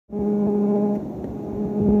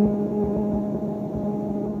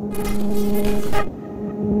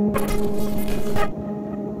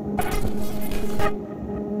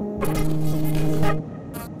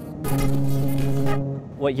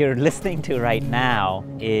What you're listening to right now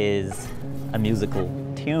is a musical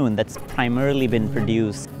tune that's primarily been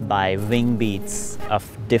produced by wing beats of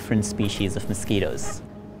different species of mosquitoes.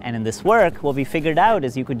 And in this work, what we figured out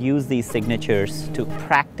is you could use these signatures to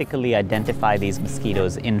practically identify these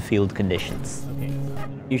mosquitoes in field conditions.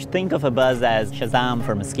 You should think of Abuzz as Shazam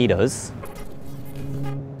for mosquitoes.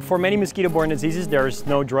 For many mosquito-borne diseases, there's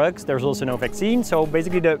no drugs, there's also no vaccine. So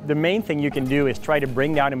basically the main thing you can do is try to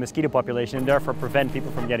bring down a mosquito population and therefore prevent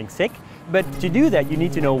people from getting sick. But to do that, you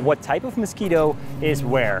need to know what type of mosquito is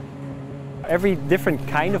where. Every different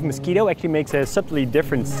kind of mosquito actually makes a subtly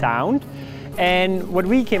different sound. And what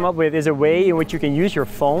we came up with is a way in which you can use your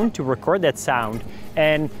phone to record that sound.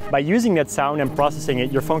 And by using that sound and processing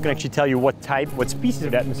it, your phone can actually tell you what type, what species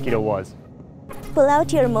of that mosquito was. Pull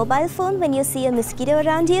out your mobile phone when you see a mosquito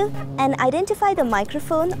around you and identify the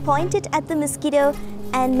microphone, point it at the mosquito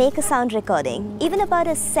and make a sound recording. Even about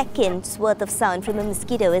a second's worth of sound from a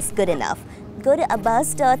mosquito is good enough. Go to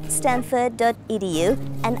abuzz.stanford.edu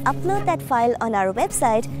and upload that file on our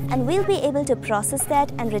website and we'll be able to process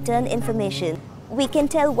that and return information. We can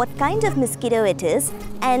tell what kind of mosquito it is,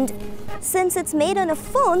 and since it's made on a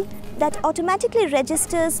phone, that automatically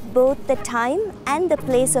registers both the time and the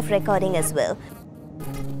place of recording as well.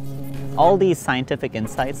 All these scientific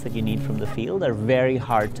insights that you need from the field are very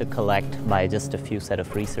hard to collect by just a few set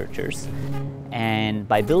of researchers. And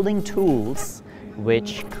by building tools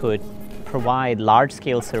which could provide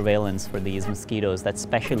large-scale surveillance for these mosquitoes that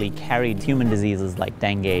specially carried human diseases like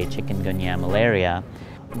dengue, chikungunya, malaria,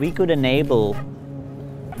 we could enable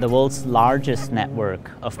the world's largest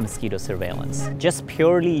network of mosquito surveillance, just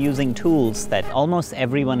purely using tools that almost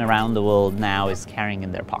everyone around the world now is carrying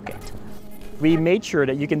in their pocket. We made sure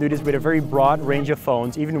that you can do this with a very broad range of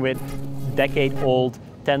phones, even with decade-old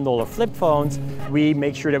 $10 flip phones. We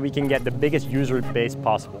make sure that we can get the biggest user base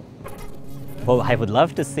possible. What I would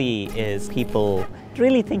love to see is people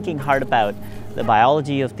really thinking hard about the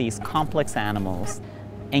biology of these complex animals,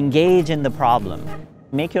 engage in the problem,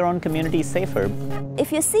 make your own community safer.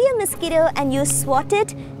 If you see a mosquito and you swat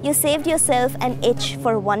it, you saved yourself an itch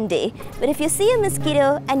for one day. But if you see a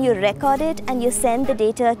mosquito and you record it and you send the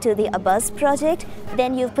data to the Abuzz project,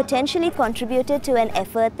 then you've potentially contributed to an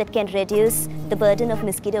effort that can reduce the burden of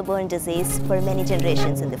mosquito-borne disease for many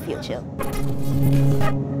generations in the future.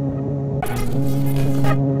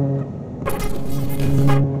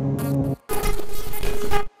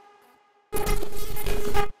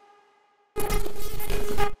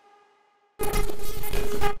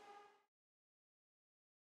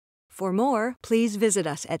 For more, please visit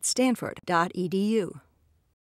us at stanford.edu.